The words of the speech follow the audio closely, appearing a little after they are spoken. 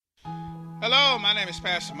Hello, my name is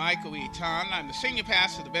Pastor Michael Eaton. I'm the senior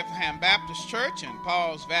pastor of the Bethlehem Baptist Church in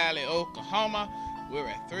Pauls Valley, Oklahoma. We're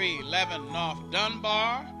at 311 North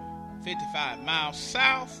Dunbar, 55 miles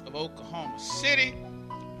south of Oklahoma City.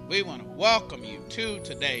 We want to welcome you to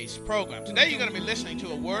today's program. Today you're going to be listening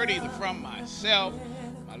to a word either from myself,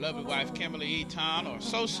 my lovely wife Kimberly Eaton, or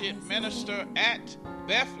associate minister at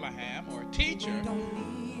Bethlehem, or a teacher.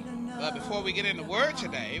 But before we get into the word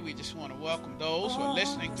today, we just want to welcome those who are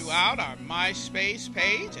listening throughout our MySpace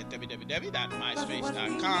page at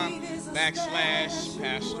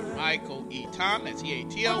www.myspace.com/Pastor Michael Eaton. That's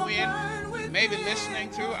E-A-T-O-N. You may be listening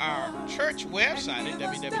through our church website at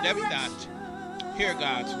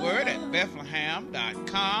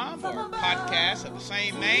www.heargodsword@bethlehem.com, or podcast of the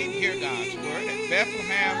same name, Hear God's Word at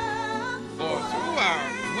Bethlehem, or through our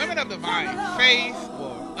Women of Divine Faith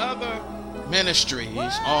or other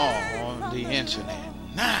ministries all on the internet.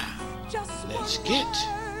 Now, let's get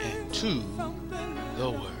into the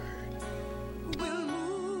Word. We'll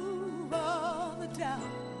move all the doubt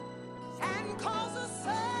and cause the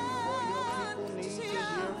sun to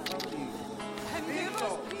shine and give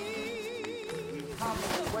us peace.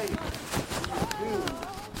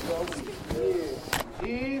 In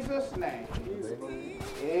Jesus' name.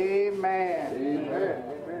 Amen. Amen.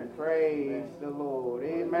 Praise the Lord.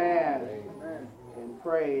 Amen. And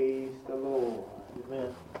praise the Lord.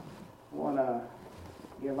 Amen. I want to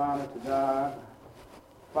give honor to God,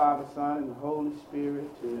 Father, Son, and the Holy Spirit,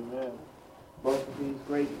 to both of these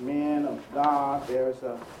great men of God. There's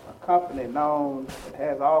a company known that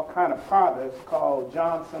has all kind of products called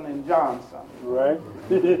Johnson & Johnson. Right.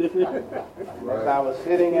 As I was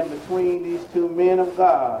sitting in between these two men of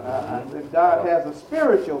God, I said, God has a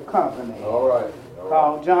spiritual company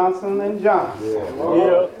called Johnson & Johnson.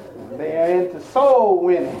 Yeah. They are into soul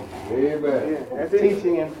winning. Amen.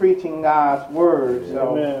 Teaching and preaching God's Word.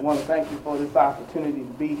 So I want to thank you for this opportunity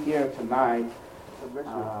to be here tonight.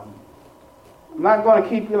 I'm not going to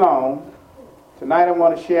keep you long. Tonight I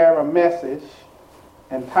want to share a message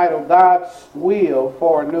entitled God's Will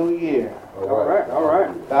for a New Year. All right.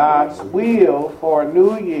 God's Will for a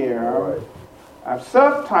New Year. Right. I've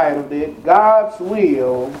subtitled it God's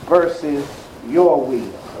Will versus Your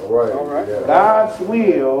Will. All right. Yeah. God's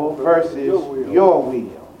will versus your will.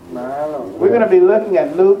 We're going to be looking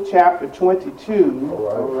at Luke chapter 22,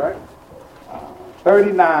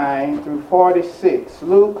 39 through 46.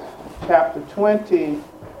 Luke chapter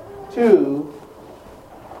 22,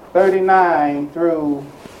 39 through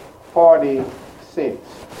 46.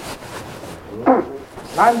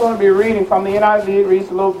 I'm going to be reading from the NIV. It reads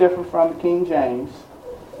a little different from the King James.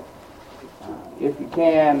 If you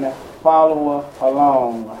can follow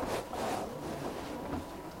along.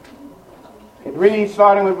 It reads,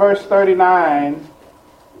 starting with verse 39.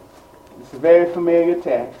 It's a very familiar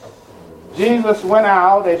text. Jesus went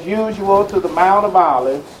out as usual to the Mount of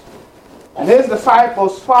Olives, and his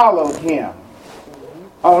disciples followed him.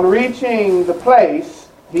 On reaching the place,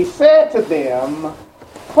 he said to them,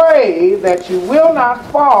 "Pray that you will not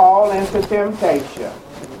fall into temptation."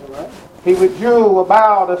 He withdrew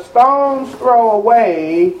about a stone's throw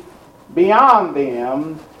away beyond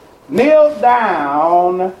them, kneeled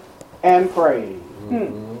down, and prayed.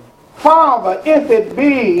 "Father,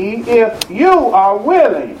 if you are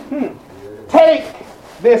willing, take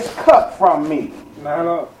this cup from me.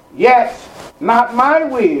 Yet not my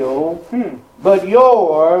will, but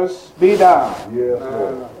yours be done."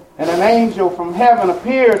 And an angel from heaven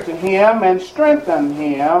appeared to him and strengthened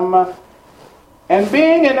him. And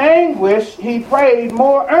being in anguish, he prayed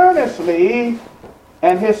more earnestly,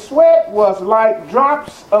 and his sweat was like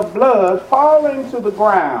drops of blood falling to the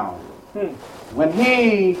ground. When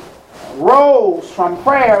he rose from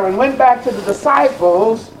prayer and went back to the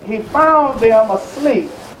disciples, he found them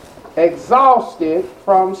asleep, exhausted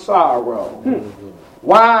from sorrow.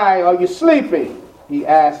 "Why are you sleeping?" he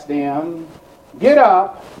asked them. "Get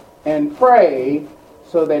up and pray,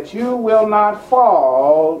 so that you will not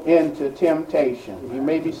fall into temptation." You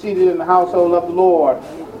may be seated in the household of the Lord.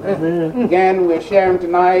 Amen. Again, we're sharing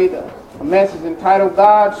tonight a message entitled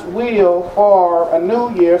God's Will for a New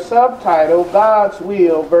Year, subtitled God's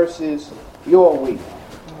Will versus Your Will.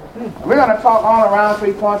 We're going to talk on around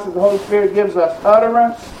 3 points as the Holy Spirit gives us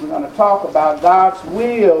utterance. We're going to talk about God's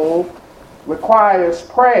will requires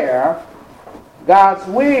prayer. God's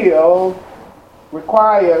will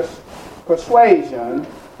requires persuasion,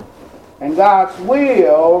 and God's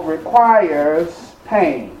will requires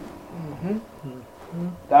pain.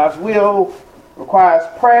 God's will requires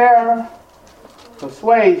prayer,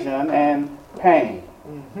 persuasion, and pain.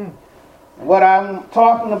 What I'm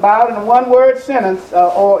talking about in a one-word sentence,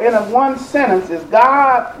 or in a one sentence, is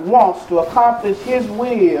God wants to accomplish His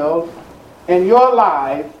will in your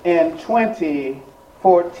life in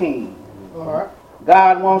 2014. All right.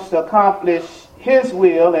 God wants to accomplish His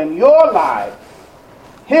will in your life.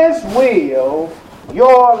 His will,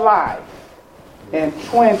 your life, in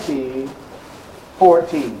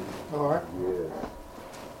 2014. All right.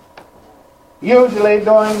 Usually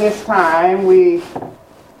during this time, we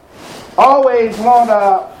always want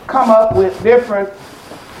to come up with different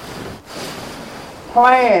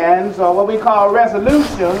plans, or what we call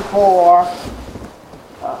resolutions, for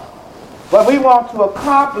what we want to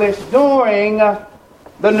accomplish during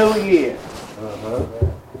the new year.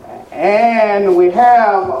 And we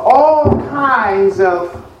have all kinds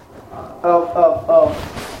of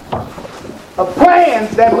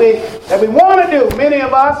plans that we want to do. Many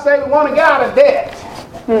of us say we want to get out of debt.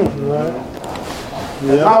 Some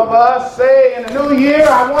of us say in the new year,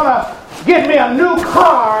 I want to get me a new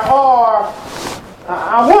car, or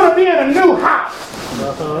I want to be in a new house.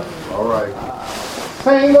 All right.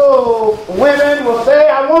 Single women will say,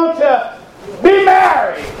 I want to be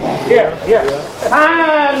married.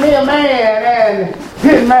 Find me a man and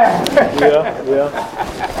get married.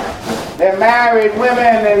 They're married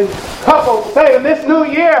women and couples say, in this new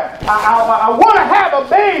year, I want to have a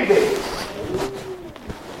baby.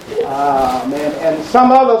 And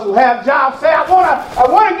some others who have jobs say, I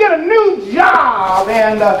want to get a new job,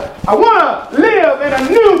 and I want to live in a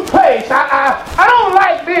new place. I don't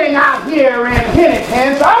like being out here in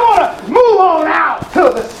Hennepin, so I want to move on out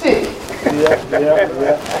to the city.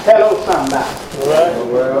 Hello, somebody.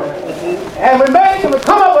 And we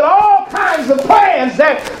come up with all kinds of plans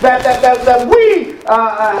that we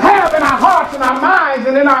have in our hearts and our minds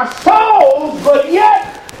and in our souls, but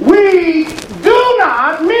yet we do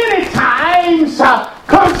not many times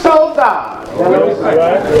consult God.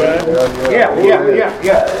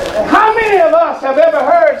 How many of us have ever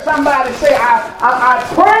heard somebody say, I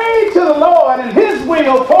pray to the Lord, and His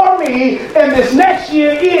will for me in this next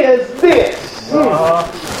year is this?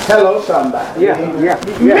 Hello, somebody.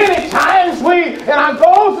 Many times we, in our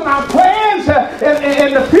goals and our plans,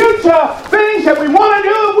 in the future, things that we want to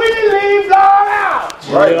do, we leave God out.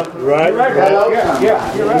 Hello, somebody.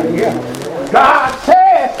 God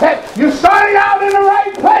says that you're starting out in the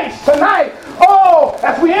right place tonight. Oh,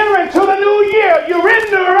 as we enter into the new year, you're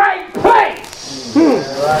in the right place.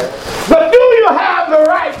 But do you have the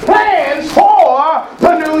right plans for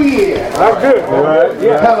the new year?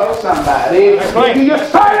 Hello, somebody. You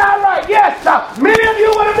started out right. Yes, many of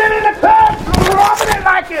you would have been in the club rubbing it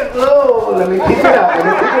like it. Oh, let me pick it up.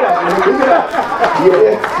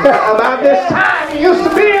 About this time, you used to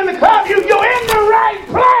be in the club. You're in the right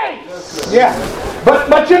place.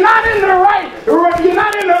 But you're not in the right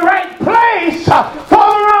place for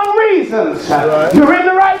the wrong reasons. You're in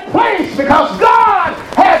the right place because God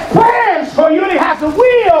has plans for you, and He has a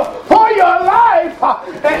will for your life.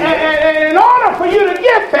 And in order for you to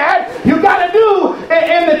get that, you got to do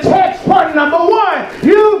in the text part number 1.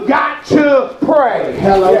 You got to pray.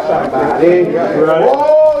 Hello, somebody.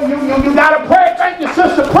 Oh, you got to pray. Thank you,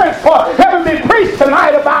 Sister Prince, for having me preach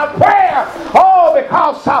tonight about prayer. Oh,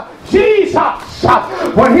 because Jesus,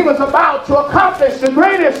 when He was about to accomplish the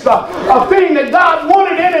greatest thing that God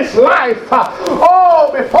wanted in His life,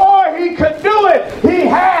 before He could do it, He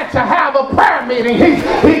had to have a prayer meeting.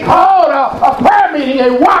 He called a prayer meeting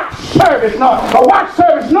a watch service. No, a watch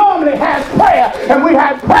service normally has prayer, and we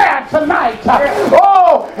had prayer tonight.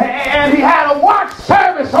 And He had a watch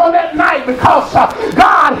service on that night because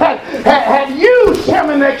God had used Him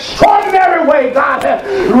in an extraordinary way. God had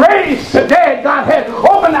raised the dead. God had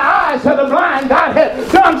opened the eyes of the blind. God had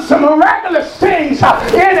done some miraculous things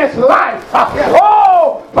in His life. But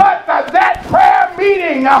that prayer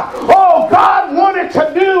meeting, God wanted to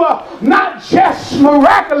do not just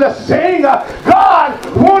miraculous thing. God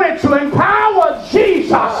wanted to empower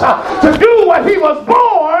Jesus to do what He was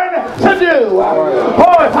born to do.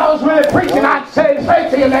 If I was really preaching, I'd say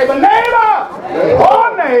to your neighbor, neighbor,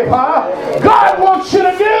 God wants you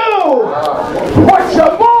to do what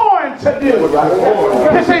you're born to do.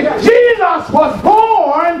 You see, Jesus was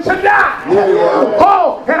born to die.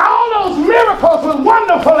 And all those miracles were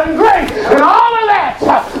wonderful and great and all of that.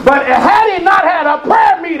 But had He not had a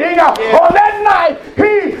prayer meeting on that night,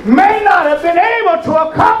 He may not have been able to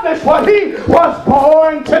accomplish what He was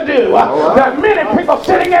born to do. There are many people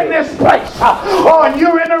sitting in this place. And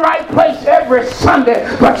you're in the right place every Sunday,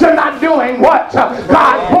 but you're not doing what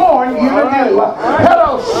God born you to do.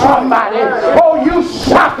 Hello, somebody. You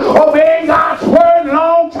stopped obeying God's word a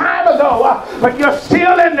long time ago, but you're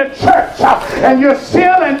still in the church. and you're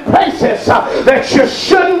still in places that you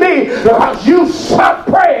shouldn't be because you stopped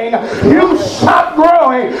praying, you stopped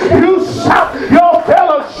growing, you stopped your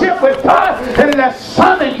fellowship with God, and that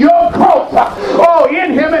stunted your growth. Oh,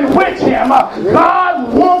 in Him and with Him.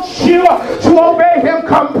 God wants you to obey Him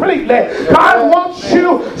completely. God wants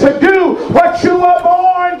you to do what you were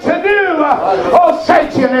born to do. Oh, say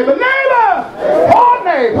to your neighbor, oh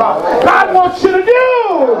neighbor, God wants you to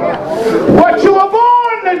do what you were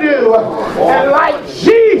born to do. And like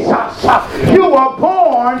Jesus, you were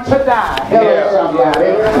born to die. Hello,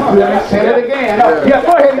 somebody. Let me say it again. Yeah,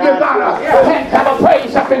 go ahead and give God a hand clap of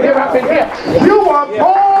praise up in here, up in here. You were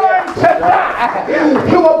born to die.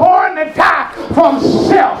 You were born to die from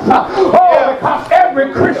self. Oh, because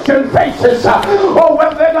every Christian faces,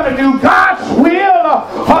 whether they're going to do God's will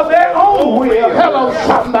or their own will. Hello,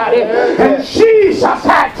 somebody. And Jesus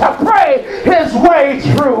had to pray His way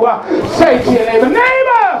through. Say to your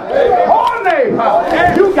neighbor, oh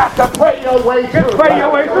neighbor, you got to pray your way through. Pray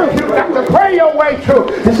your way through. You got to pray your way through.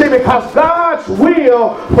 You see, because God's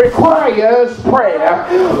will requires prayer.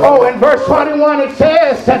 Oh, in verse 21 it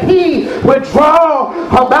says that He would draw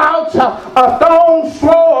about a stone's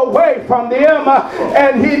throw away from them,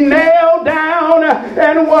 and He knelt down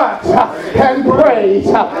and what? And prayed.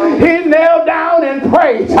 He knelt down and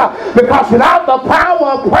prayed, because without the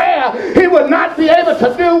power of prayer, He would not be able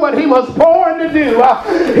to do what He was born to do.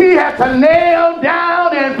 He had to kneel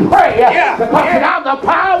down and pray, because without the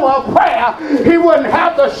power of prayer, He wouldn't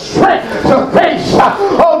have the strength to face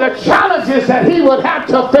all the challenges that He would have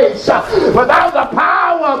to face. Without the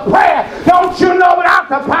power of prayer, don't you know, without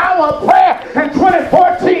the power of prayer in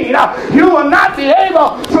 2014, you will not be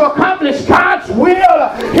able to accomplish God's will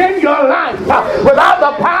in your life. Without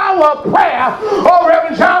the power of prayer, oh,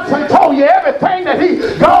 Reverend Johnson told you everything that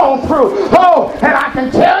he's gone through. Oh, and I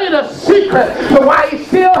can tell you the secret to why he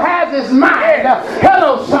still has his mind.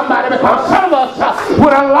 Hello, somebody, because some of us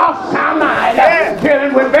would have lost our mind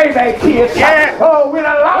dealing with baby kids. Oh, we'd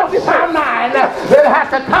have lost our mind. They'd have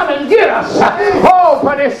to come and get us. Oh,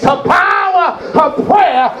 but it's the power of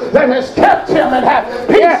prayer that has kept him and had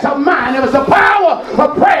peace of mind. It was the power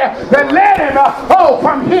of prayer that led him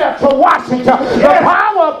from here to Washington. The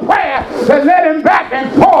power of prayer that led him back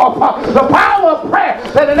and forth. The power of prayer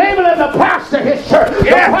that enabled him to pastor his church.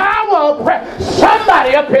 The power of prayer.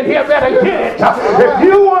 Somebody up in here better get it. If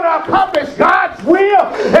you want to accomplish God's will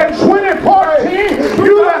in 2014,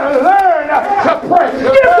 you better learn to pray.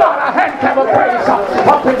 Give God a hand clap of praise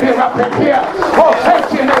up in here, up in here. Oh,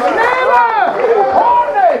 thank you, neighbor. Oh,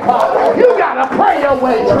 neighbor. You got to pray your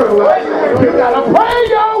way through. You got to pray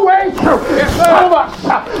your way through. Some of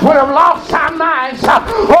us would have lost our minds,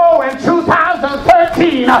 in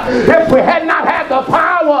 2013 if we had not had the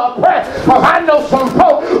power of prayer. Because I know some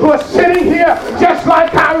folk who are sitting here just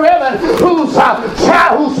like our Reverend, whose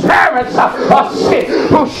parents are sick,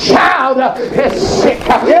 whose child is sick.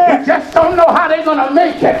 You just don't know how they're going to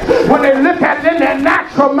make it when they look at it in their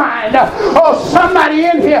natural mind. Somebody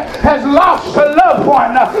in here has lost a loved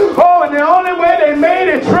one. And the only way they made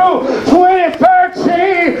it through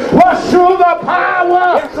 2013 was through the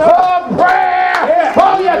power of prayer.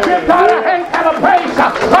 Give God a hand clap of praise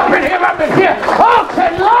up in here, up in here. Say,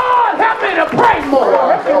 Lord, help me to pray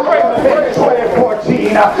more. In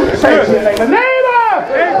 2014, say to your neighbor,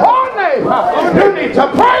 you need to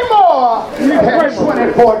pray more. In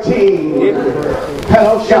 2014,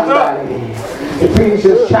 hello, somebody.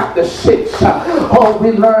 Ephesians chapter 6.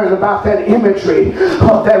 We learn about that imagery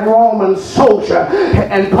of that Roman soldier.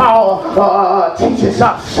 And Paul teaches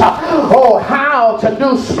us how to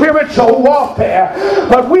do spiritual warfare.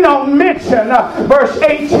 But we don't mention verse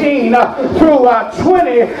 18 through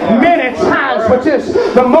 20 many times, which is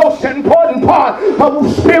the most important part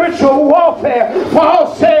of spiritual warfare.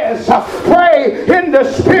 Paul says, pray in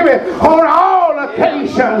the Spirit on all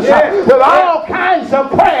occasions with all kinds of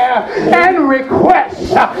prayer and requests.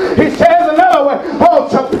 He says another way,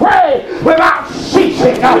 to pray without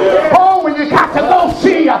ceasing. When you got to go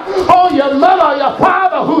see your mother or your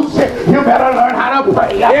father who's sick, you better learn how to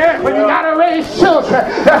pray. When you got to raise children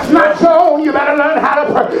that's not your own, you better learn how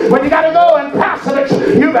to pray. When you got to go and pastor the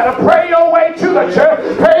church, you better pray your way to the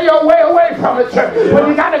church, pray your way away from the church. When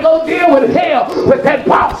you got to go deal with hell, with that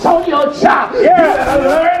boss on your job, you better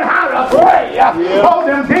learn how to pray.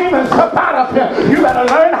 Them demons up out of here, you better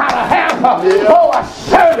learn how to have a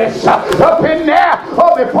service up in there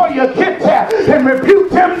before you get there and rebuke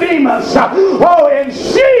them demons. In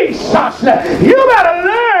Jesus' name, you better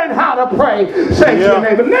learn how to pray. Say to your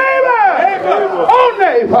neighbor, Oh,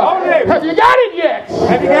 neighbor. Have you got it yet?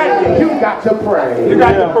 Have you got it yet? You got to pray. You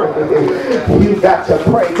got to pray. You got to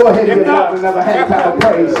pray. Go ahead and give God another hand clap of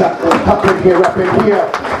praise. Up in here, up in here.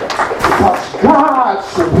 Because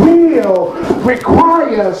God's will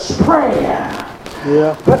requires prayer.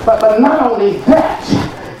 Yeah. But not only that,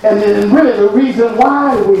 and then really the reason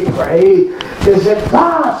why we pray is that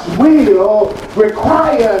God's will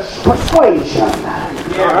requires persuasion.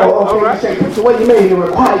 Yeah. All right. So what you mean? It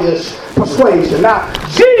requires persuasion. Now,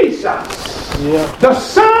 Jesus, the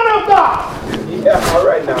Son of God, All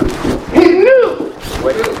right now. he knew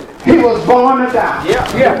he was born to die.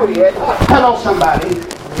 Yeah. Hello, somebody.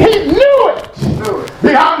 He knew it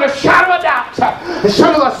beyond a shadow of a doubt.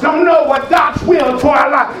 Some of us don't know what God's will for our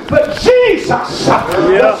life, but Jesus,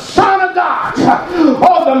 the Son of God,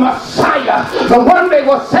 or the Messiah, the one they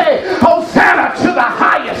will say, Hosanna to the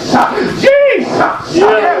highest. Jesus,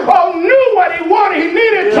 knew what he wanted, he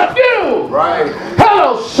needed to do. Right.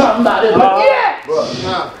 Hello, somebody, but yet.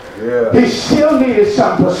 He still needed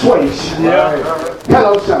some persuasion.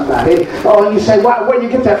 Hello, somebody. Oh, and you say, where you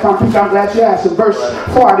get that from? I'm glad you asked. In verse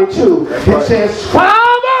 42, it says,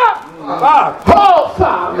 Father, oh,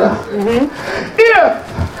 Father,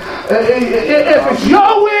 if it's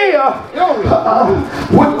your will,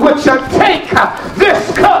 would you take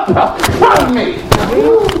this cup from me?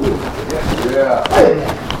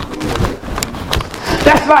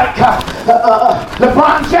 That's like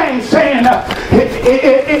LeBron James saying,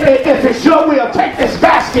 if it's your will, take this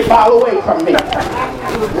basketball away from me.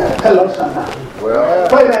 Hello, somebody. Well,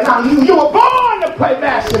 wait a minute. Now, you were born to play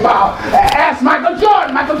basketball. Ask Michael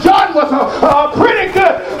Jordan. Michael Jordan was a pretty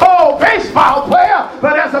good baseball player,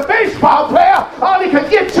 but as a baseball player, all he could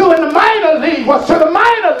get to in the minor league was to the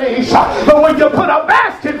minor leagues. But when you put a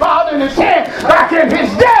basketball in his hand, back in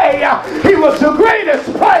his day, he was the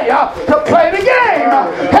greatest player to play the game.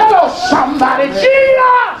 Hello, somebody.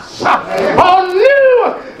 Jesus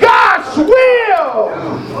knew God's will.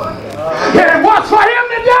 And it was for him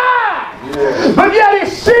to die. But yet he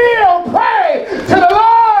still prayed to the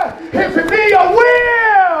Lord, if it be your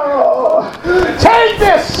will, take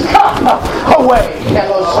this cup away.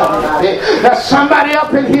 Hello, somebody. There's somebody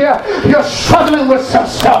up in here, you're struggling with some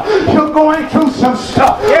stuff. You're going through some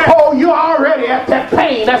stuff. Oh, you're already at that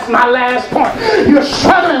pain. That's my last point. You're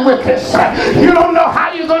struggling with this. You don't know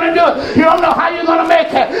how you're going to do it. You don't know how you're going to make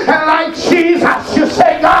it. And like Jesus, you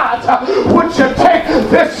say, God, would you take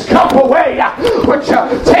this cup away? Would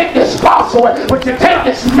you take this boss away? Would you take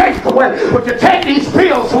this mate away? Would you take these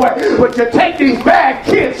bills away? Would you take these bad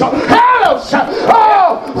kids away? Hello, son.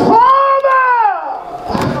 Oh, Father,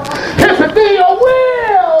 if it be your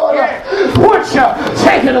will, would you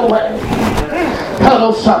take it away?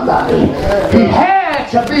 Hello, somebody. He had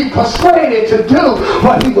to be persuaded to do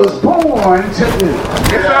what he was born to do.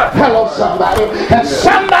 Hello, somebody. And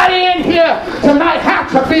somebody in here tonight have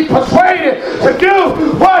to be persuaded to do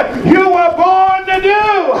what you were born to do.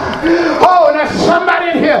 Oh, and there's somebody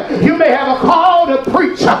in here. You may have a call to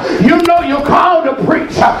preach. You know you're called to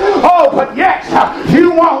preach. Oh, but yet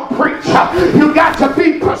you won't preach. You got to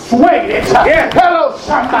be persuaded. Hello,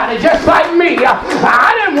 somebody. Just like me.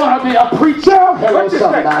 I didn't want to be a preacher. Hello,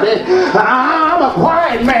 somebody. I'm a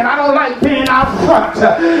quiet man. I don't like being out front.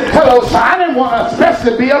 Hello, so I didn't want to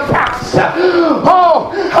especially be a pastor.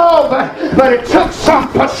 But it took some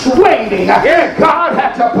persuading. God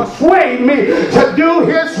had to persuade me to do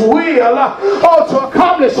his will, to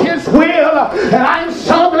accomplish his will. And I'm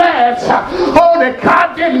so glad, that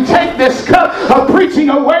God didn't take this cup of preaching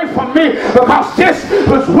away from me, because this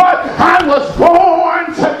was what I was born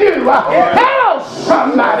to do. Hello,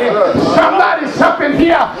 somebody. Somebody's up in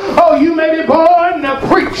here. Oh, you may be born to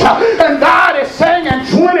preach. And God is saying in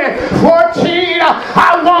 2014,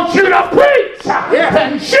 I want you to preach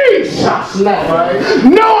in Jesus'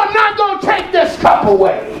 name. No, I'm not going to take this cup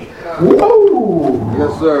away. Whoa.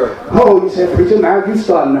 Yes, sir. Oh, you said, preacher, now you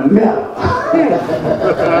starting to mellow.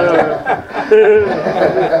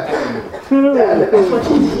 That's what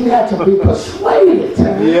he had to be persuaded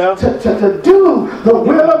to do the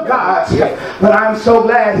will of God. But I'm so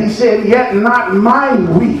glad he said, yet not my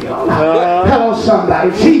will. Hello,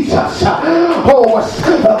 somebody. Jesus was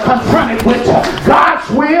confronted with God's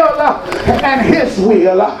will and his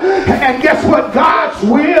will. And guess what? God's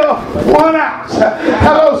will won out.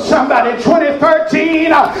 Hello, somebody.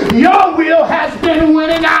 2013, your will has been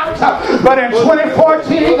winning out. But in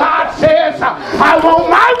 2014, God says, I want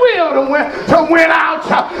my will to win out.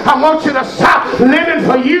 I want you to stop living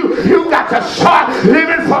for you. You got to start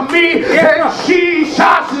living for me in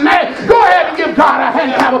Jesus' name. Go ahead and give God a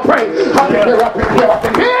hand clap of praise. Up in here, up in here, up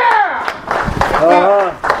in here.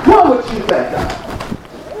 What would you think?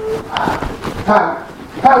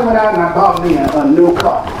 bought me a new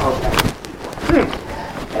car. Okay.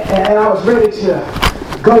 And I was ready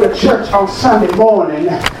to go to church on Sunday morning,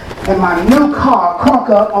 and my new car crunk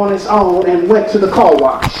up on its own and went to the car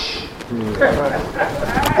wash.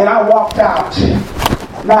 And I walked out.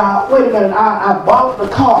 Now, wait a minute, I bought the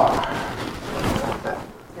car,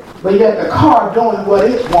 but yet the car doing what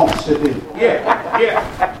it wants to do.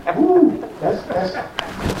 Yeah. Ooh, that's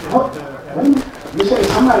you say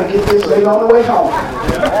somebody get this thing on the way home.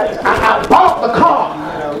 I bought the car.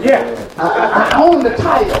 Yeah. I own the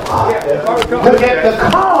title. But yet the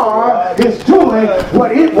car is doing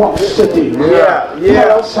what it wants to do. Yeah.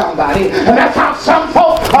 Hello, somebody. And that's how some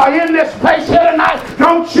folk are in this place here tonight.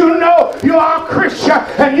 Don't you know you are a Christian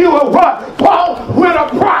and you are what? Bought with a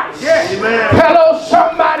price. Yeah. Amen. Hello,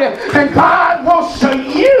 somebody. And God wants to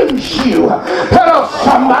use you. Hello,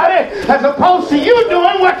 somebody. As opposed to you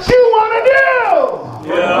doing what you want to do.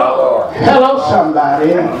 Yeah. Hello,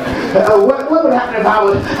 somebody. What would happen if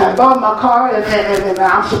I bought my car and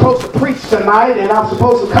I'm supposed to preach tonight and I'm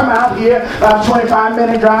supposed to come out here,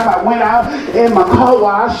 25-minute drive. I went out in my car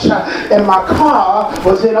wash and my car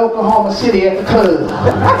was in Oklahoma City at the club.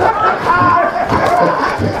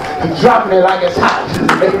 Dropping it like it's hot.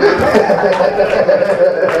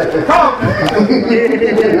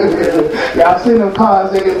 Y'all seen them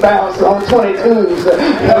cars that get bounced on 22s.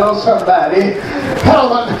 Hello, somebody.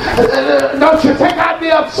 Hello, don't you think I'd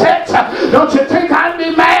be upset? Don't you think I'd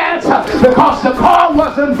be mad? Because the car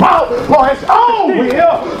wasn't bought for its own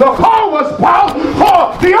will. The car was bought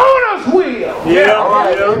for the owner's will. Yeah.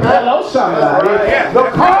 Hello, somebody.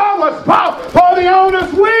 The car was bought for the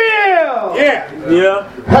owner's will. Yeah.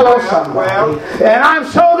 Hello, somebody. And I'm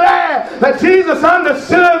so glad that Jesus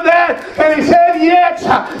understood that, and he said, yet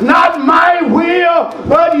not my will,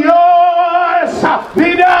 but yours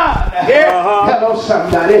be done. Hello,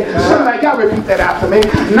 somebody. Somebody, y'all repeat that after me.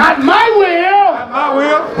 Not my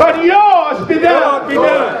will, but yours be done.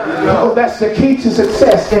 Oh, that's the key to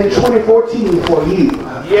success in 2014 for you.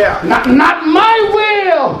 Yeah. Not my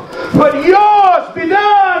will, but yours be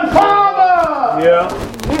done, Father. Yeah.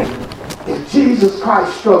 Jesus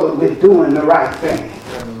Christ struggled with doing the right thing.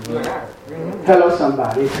 Hello,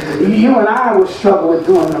 somebody. You and I will struggle with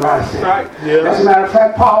doing the right thing. As a matter of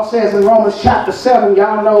fact, Paul says in Romans chapter 7,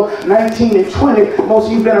 y'all know 19 and 20, most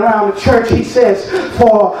of you have been around the church, he says,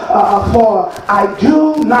 for I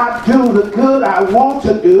do not do the good I want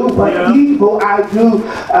to do, but evil I do,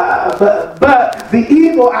 but the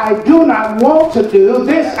evil I do not want to do,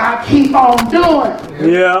 this I keep on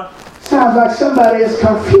doing. Yeah. Sounds like somebody is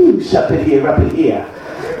confused up in here.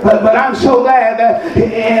 But I'm so glad that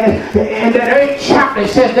in that 8th chapter it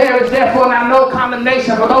says, there is therefore now no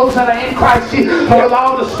condemnation for those that are in Christ Jesus. For with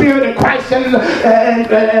all the Spirit in Christ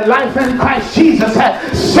and life in Christ Jesus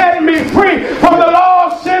has set me free from the law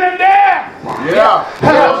of sin and death. Yeah.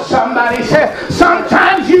 Hello, somebody said,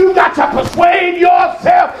 sometimes you got to persuade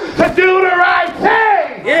yourself to do the right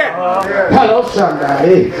thing. Yeah. Hello,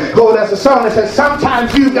 somebody. Oh, that's a song that says,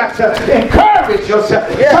 sometimes you got to encourage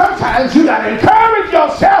yourself. Sometimes you got to encourage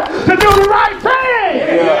yourself to do the right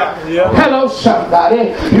thing. Hello,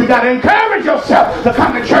 somebody. You got to encourage yourself to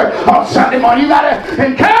come to church on Sunday morning. You got to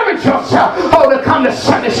encourage yourself, to come to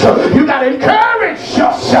Sunday school. You got to encourage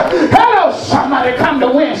yourself. Hello, somebody, come to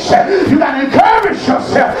Wednesday. You got to encourage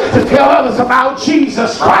yourself to tell others about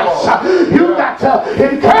Jesus Christ. You got to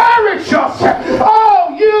encourage yourself.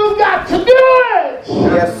 Oh, you got to do it.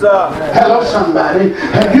 Yes, sir. Hello, somebody.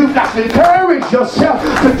 And you've got to encourage yourself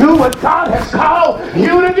to do what God has called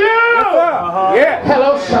you to do.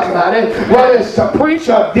 Hello, somebody. Whether it's to preach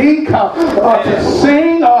or deacon or to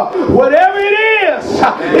sing or whatever it is, it's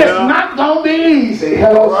not going to be easy.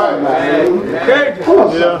 Hello, somebody. Hello,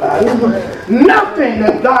 somebody. Nothing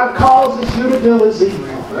that God causes you to do is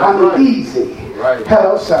easy.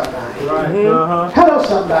 Hello, somebody. Hello,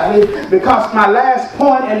 somebody. Because my last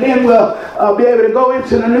point, and then we'll be able to go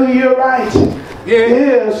into the new year right,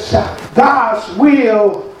 is God's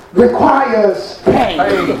will requires pain.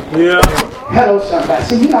 Hello, somebody.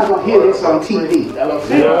 See, you're not going to hear this on TV. Hello,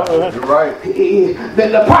 somebody. You're right.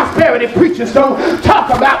 The prosperity preachers don't talk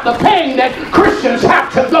about the pain that Christians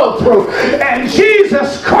have to go through. And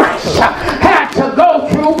Jesus Christ had to go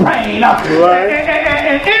through pain.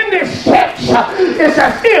 And in this text, it's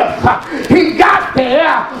as if he got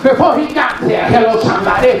there before he got there. Hello,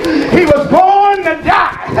 somebody. He was born to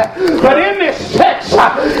die. But in this text,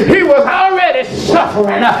 he was already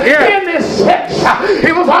suffering. In this text,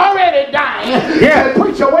 he was already dying.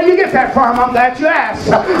 Preacher, where you get that that from? I'm glad you asked.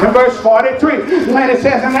 In verse 43, when it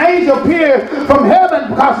says, an angel appeared from heaven,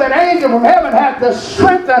 because that angel from heaven had to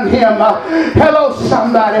strengthen him. Hello,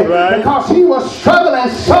 somebody. Right. Because he was struggling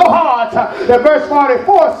so hard. That verse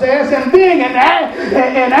 44 says, and being in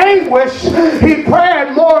anguish, he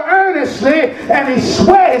prayed more earnestly, and his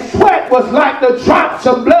sweat was like the drops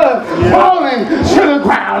of blood falling to the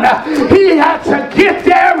ground. He had to get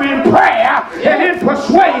there in prayer and in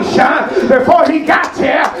persuasion before he got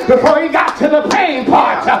there, before he got to the pain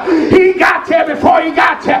part. He got there before he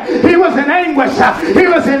got there. He was in anguish. He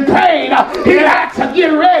was in pain. He had to get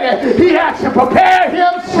ready. He had to prepare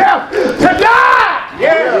himself to die.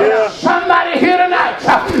 Yeah. Somebody here tonight,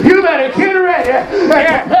 you better get ready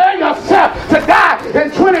and prepare yourself to die in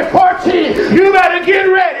 2014. You better get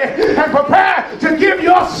ready and prepare to give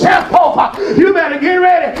yourself over. You better get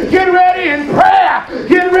ready in prayer,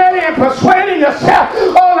 get ready in persuading yourself.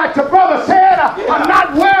 Oh, like the brother said, I'm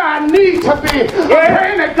not where I need to be. I'm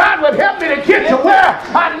praying that God would help me to get to where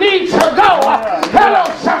I need to go. Hello,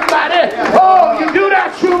 somebody. Oh, you do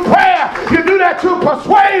that through prayer. You do that through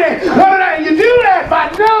persuading. You do that by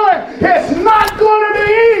knowing it's not going to be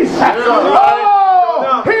easy.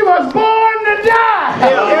 Oh, he was born to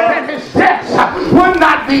die, and his death would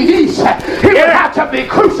not be easy. He would have to be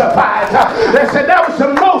crucified. They said that was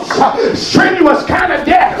the most strenuous kind of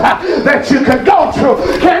death that you could go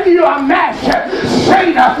through. Can you imagine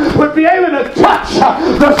Satan would be able to touch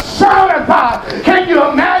the Son of God? Can you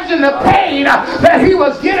imagine the pain that he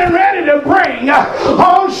was getting ready to bring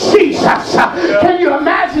on Jesus? Can you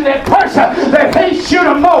imagine that person that hates you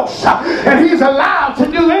the most, and he's allowed to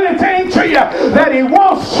do anything to you that he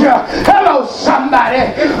wants you? Hello,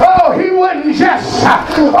 somebody. Oh, he wouldn't just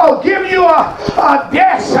give you a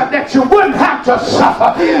death that you wouldn't have to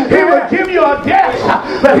suffer. He would give you a death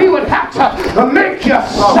that he would have to make you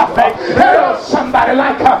suffer. Hello, somebody.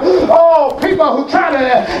 Like people who try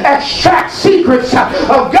to extract secrets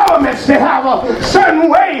of governments. They have certain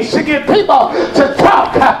ways to get people to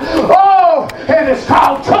talk. And it's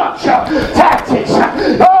called torture tactics.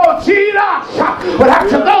 Jesus would have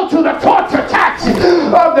to go to the torture tactics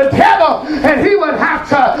of the devil, and he would have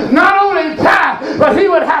to not only die, but he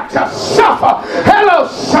would have to suffer. Hello,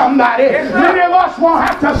 somebody. Many of us won't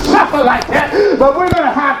have to suffer like that, but we're going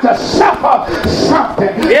to have to suffer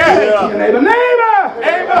something. Neighbor,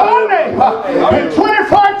 oh neighbor, in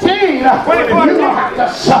 2014, you're going to have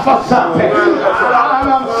to suffer something.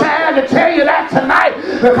 I'm sad to tell you that tonight,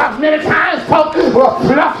 because many times folks will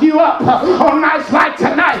fluff you up on nights like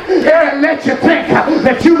tonight and let you think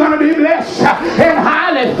that you're going to be blessed and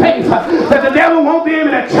highly favored, that the devil won't be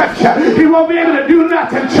able to touch you. He won't be able to do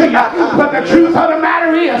nothing to you. But the truth of the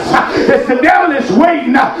matter is the devil is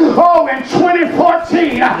waiting in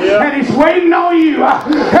 2014 and he's waiting on you.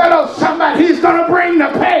 Hello, somebody. He's going to bring the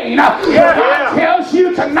pain. God tells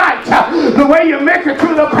you tonight the way you make it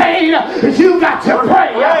through the pain is you got to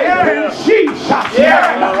pray. In Jesus'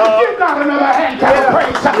 name. You got another hand to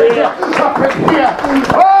praise up in here.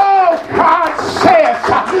 Oh, God says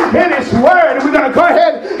in his word, we're going to go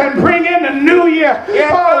ahead and bring in the new year. In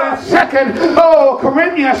 2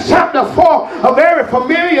 Corinthians chapter 4, a very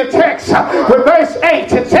familiar text with verse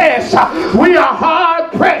 8. It says, we are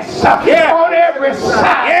hard pressed on every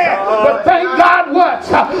side. But thank God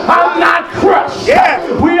what? I'm not crushed.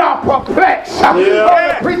 We are perplexed.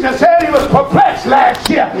 The preacher said he was perplexed last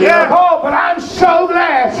year. But I'm so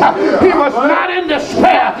glad he was not in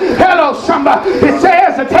despair. Hello, somebody. It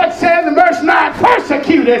says, the text says in verse 9,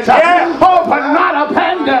 persecuted, but not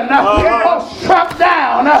abandoned, struck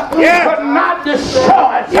down, but not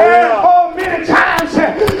destroyed. Many times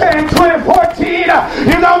in 2014,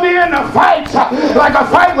 you're going to be in a fight, like a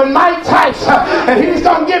fight with Mike Tyson, and he's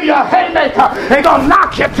going to give you a haymaker, and going to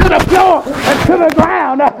knock you to the floor and to the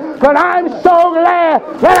ground. But I'm so glad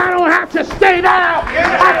that I don't have to stay down.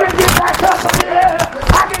 I can get back up again.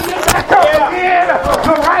 I can get back up again.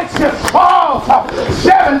 The righteous falls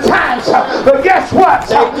 7 times. But guess what?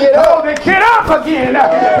 They get up again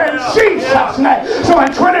in Jesus' name. So in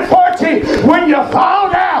 2014, when you fall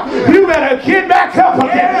down, you better get back up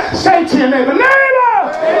again. Say to your neighbor, neighbor,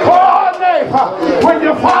 when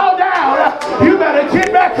you fall down, you better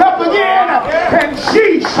get back up again in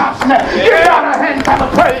Jesus' name. Give God a hand clap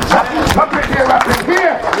of praise. Up in here, up in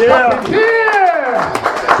here, up in here.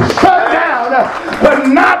 Shut down, but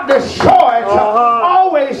not destroyed.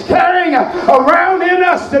 Always carrying around in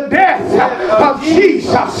us the death of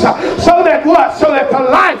Jesus. So that what? So that the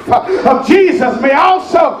life of Jesus may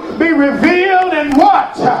also be revealed in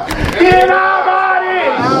what? In our bodies.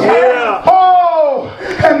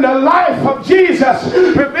 And the life of Jesus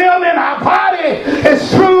revealed in our body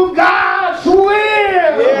is through God's will.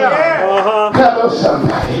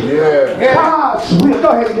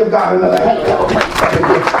 Give God another hand.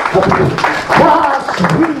 God's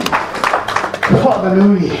will for the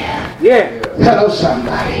new year. Yeah. Hello,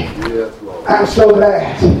 somebody. Yes, Lord. I'm so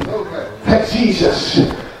glad that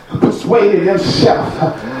Jesus persuaded himself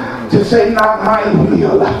to say, not my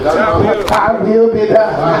will, but thy will be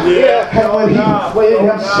done. And when he persuaded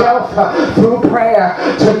himself through prayer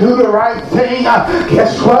to do the right thing,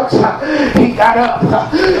 guess what? He got up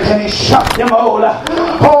and he shut them old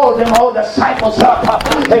disciples up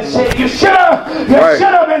and said, you should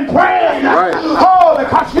have been praying. Oh,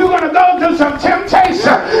 because you're going to go through some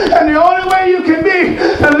temptation. And the only way you can be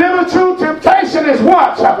delivered through temptation is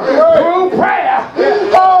what? Through prayer.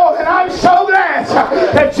 Oh, and I'm so glad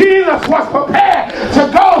that Jesus was prepared to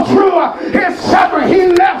go through his suffering. He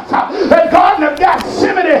left the Garden of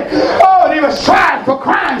Gethsemane. Oh, and he was tried for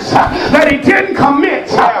crimes that he didn't commit.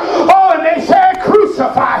 Oh, and they said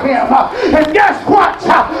crucify him. And guess what?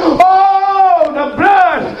 Oh, the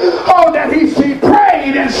blood, that he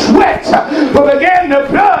prayed and sweat. But again, the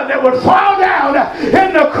blood that would fall down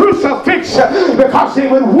in the crucifixion because they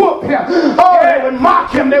would whoop him. Oh, they would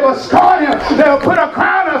mock him. They would scorn him. They would put a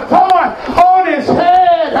crown of thorn on his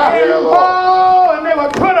head. Oh, and they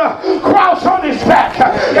would put a cross on his back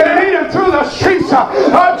and lead him through the streets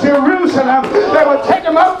of Jerusalem. They would take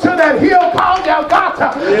him up to that hill called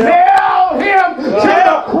Golgotha. Nail him to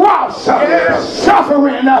the cross.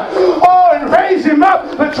 Suffering. Oh, and raise him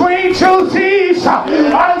up between two thieves.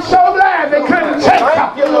 I'm so glad they couldn't take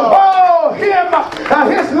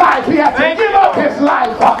his life. He had to give up his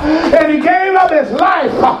life. And he gave up his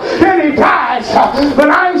life. And he died. But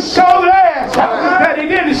I'm so glad that he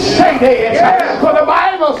didn't stay dead. For the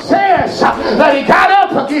Bible says that he got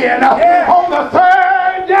up again on the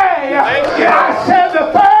third day. I said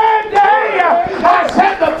the third day. I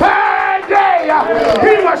said the third day.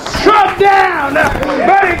 He was struck down.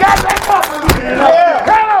 But he got back up again.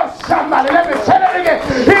 Hello, somebody. Let me say that again.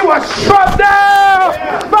 He was struck down.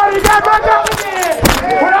 But he got back up again.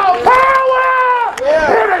 With all power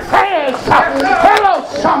in his hands. Hello,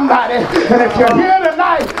 somebody. And if you're here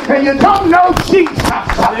tonight and you don't know Jesus,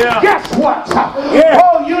 guess what?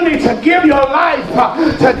 Oh, you need to give your life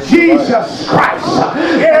to Jesus Christ.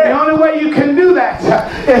 And the only way you can do that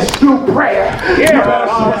is through prayer. You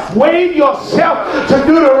must persuade yourself to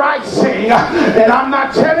do the right thing. And I'm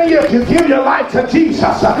not telling you if you give your life to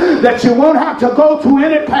Jesus that you won't have to go through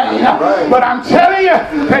any pain. But I'm telling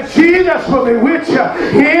you that Jesus will be with you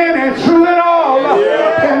in and through it all.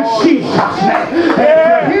 In Jesus' name. And if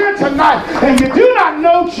you're here tonight and you do not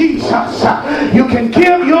know Jesus, you can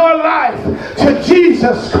give your life to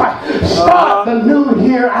Jesus Christ. Start the new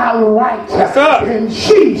year out right in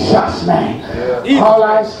Jesus' name. All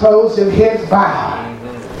eyes closed and heads bowed.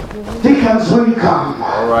 Deacons, will you come?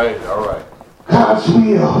 All right. God's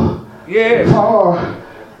will for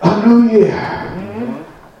a new year.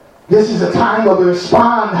 This is a time where we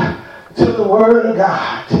respond to the Word of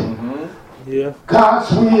God.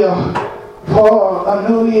 God's will for a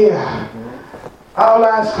new year. All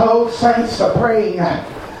eyes closed, saints are praying.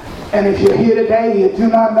 And if you're here today, you do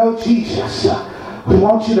not know Jesus, we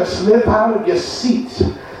want you to slip out of your seat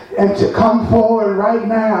and to come forward right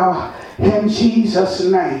now in Jesus'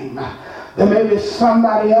 name. There may be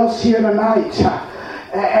somebody else here tonight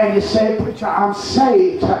and you say, preacher, I'm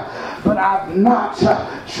saved, but I've not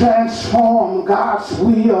transformed God's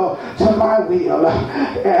will to my will.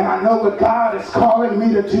 And I know what God is calling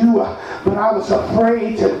me to do, but I was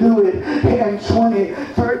afraid to do it in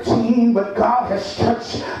 2013. But God has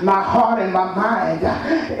touched my heart and my mind.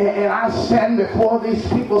 And I stand before these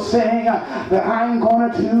people saying that I'm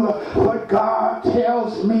going to do what God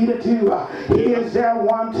tells me to do. Is there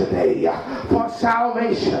one today for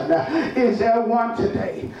salvation? Is there one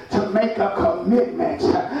today to make a commitment?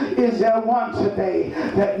 Is there one today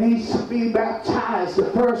that needs to be baptized? The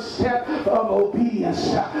first step of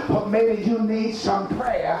obedience. Or maybe you need some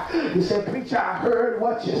prayer. You say, preacher, I heard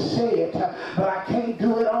what you said, but I can't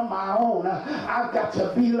do it on my own. I've got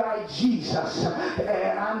to be like Jesus,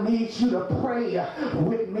 and I need you to pray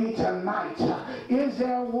with me tonight. Is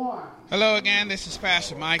there one? Hello again, this is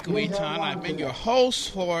Pastor Michael Eaton. I've been your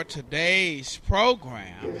host for today's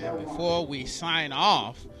program. And before we sign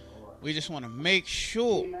off, we just want to make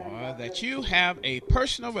sure that you have a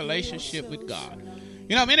personal relationship with God.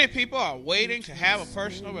 You know, many people are waiting to have a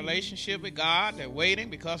personal relationship with God. They're waiting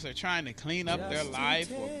because they're trying to clean up their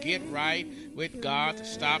life or get right with God, to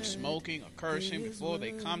stop smoking or cursing before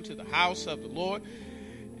they come to the house of the Lord.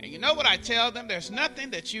 And you know what I tell them? There's nothing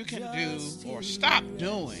that you can do or stop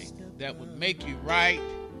doing that would make you right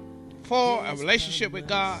for a relationship with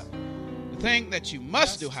God. The thing that you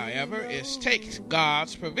must do, however, is take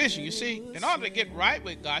God's provision. You see, in order to get right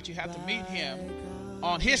with God, you have to meet him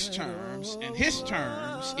on his terms, and his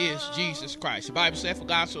terms is Jesus Christ. The Bible said, for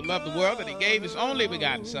God so loved the world that he gave his only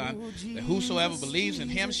begotten Son, that whosoever believes in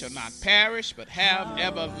him shall not perish, but have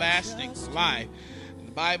everlasting life. And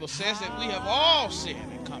the Bible says that we have all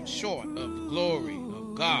sinned and come short of the glory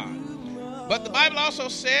of God. But the Bible also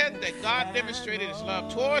said that God demonstrated his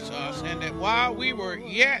love towards us, and that while we were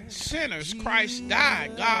yet sinners, Christ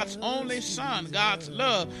died. God's only Son, God's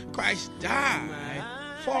love, Christ died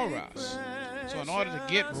for us. So in order to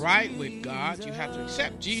get right with God, you have to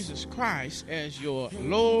accept Jesus Christ as your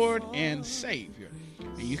Lord and Savior.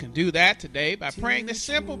 And you can do that today by praying this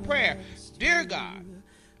simple prayer. Dear God,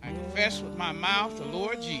 I confess with my mouth the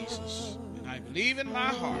Lord Jesus, and I believe in my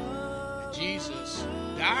heart that Jesus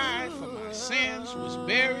died for my sins, was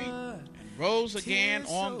buried, and rose again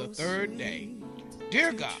on the third day.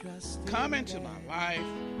 Dear God, come into my life,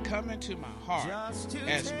 come into my heart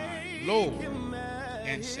as my Lord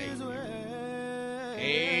and Savior.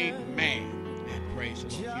 Amen. And praise the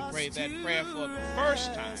Lord. If you prayed that prayer for the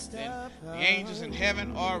first time, then the angels in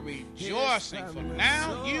heaven are rejoicing, for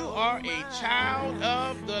now you are a child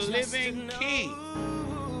of the living King.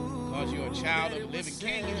 Because you're a child of the living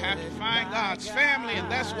King, you have to find God's family,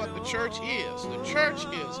 and that's what the church is. The church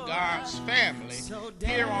is God's family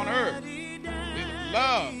here on earth. We would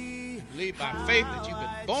love to believe by faith that you've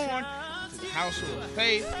been born to the household of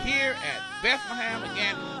faith here at Bethlehem.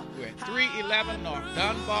 Again, we're at 311 North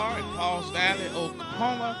Dunbar in Pauls Valley,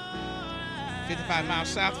 Oklahoma, 55 miles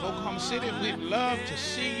south of Oklahoma City, and we'd love to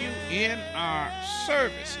see you in our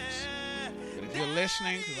services. But if you're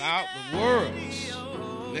listening throughout the world,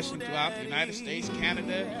 listening throughout the United States,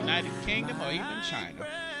 Canada, United Kingdom, or even China,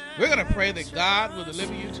 we're going to pray that God will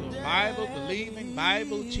deliver you to a Bible-believing,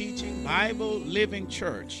 Bible-teaching, Bible-living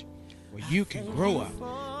church where you can grow up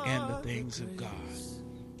in the things of God.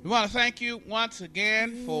 We want to thank you once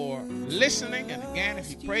again for listening. And again, if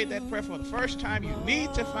you prayed that prayer for the first time, you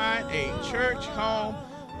need to find a church home.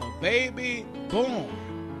 A baby born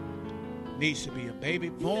needs to be a baby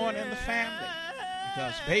born in the family,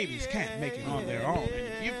 because babies can't make it on their own. And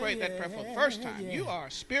if you prayed that prayer for the first time, you are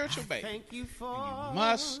a spiritual baby, and you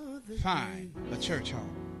must find a church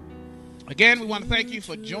home. Again, we want to thank you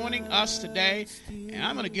for joining us today, and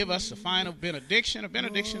I'm going to give us a final benediction. A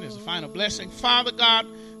benediction is a final blessing. Father God,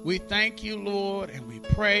 we thank you, Lord, and we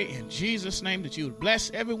pray in Jesus' name that you would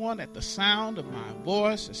bless everyone at the sound of my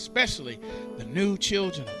voice, especially the new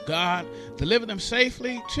children of God. Deliver them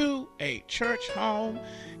safely to a church home,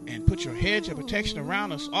 and put your hedge of protection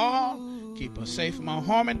around us all. Keep us safe from all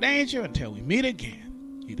harm and danger until we meet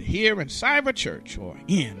again, either here in Cyber Church or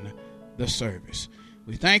in the service.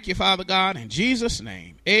 We thank you, Father God, in Jesus'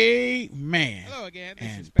 name. Amen. Hello again.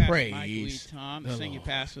 This is Pastor Michael E. Tom, the senior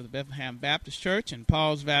pastor of the Bethlehem Baptist Church in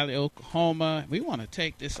Pauls Valley, Oklahoma. We want to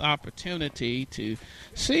take this opportunity to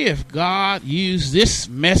see if God used this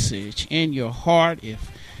message in your heart,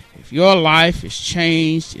 if your life is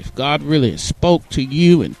changed, if God really spoke to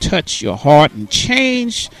you and touched your heart and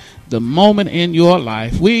changed the moment in your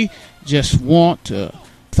life. We just want to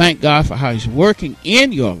thank God for how he's working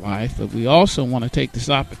in your life, but we also want to take this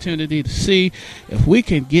opportunity to see if we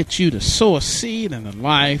can get you to sow a seed in the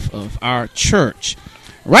life of our church.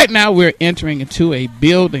 Right now we're entering into a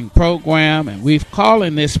building program, and we've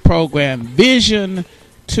calling this program Vision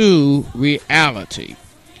to Reality.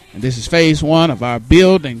 And this is phase 1 of our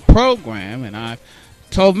building program, and I've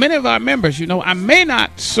told many of our members, I may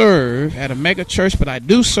not serve at a mega church, but I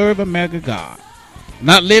do serve a mega God.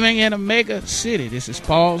 Not living in a mega city. This is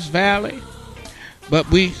Pauls Valley. But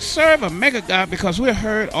we serve a mega God because we're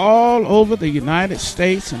heard all over the United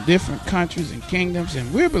States and different countries and kingdoms,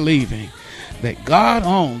 and we're believing that God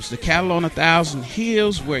owns the cattle on 1,000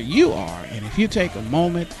 hills where you are. And if you take a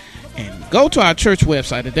moment and go to our church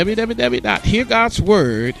website at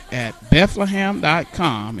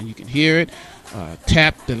www.heargodsword@bethlehem.com, and you can hear it.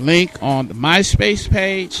 Tap the link on the MySpace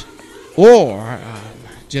page, or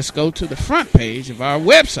just go to the front page of our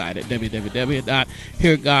website at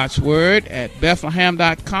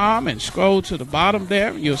www.heargodsword@bethlehem.com and scroll to the bottom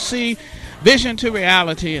there. You'll see Vision to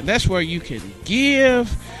Reality, and that's where you can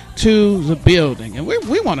give to the building. And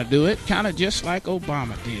we want to do it kind of just like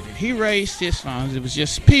Obama did it. He raised his funds. It was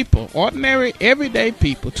just people, ordinary, everyday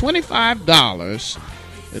people, $25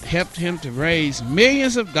 that helped him to raise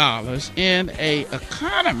millions of dollars in a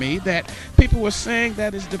economy that people were saying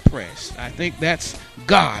that is depressed. I think that's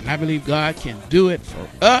God, and I believe God can do it for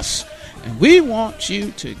us, and we want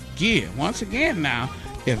you to give. Once again now,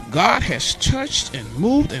 If God has touched and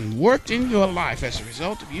moved and worked in your life as a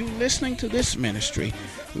result of you listening to this ministry,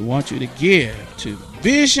 we want you to give to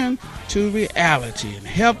Vision to Reality and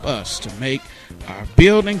help us to make our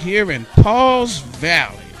building here in Paul's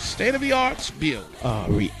Valley, state-of-the-art build, a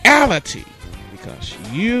reality, because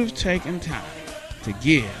you've taken time to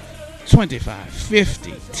give 25,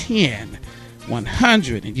 50, 10,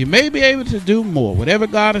 100, and you may be able to do more, whatever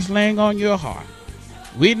God is laying on your heart.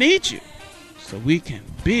 We need you so we can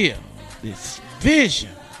build this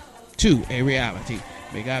vision to a reality.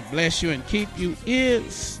 May God bless you and keep you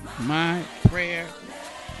is my prayer.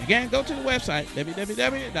 Again, go to the website,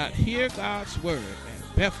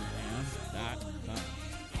 www.heargodsword@bethlehem.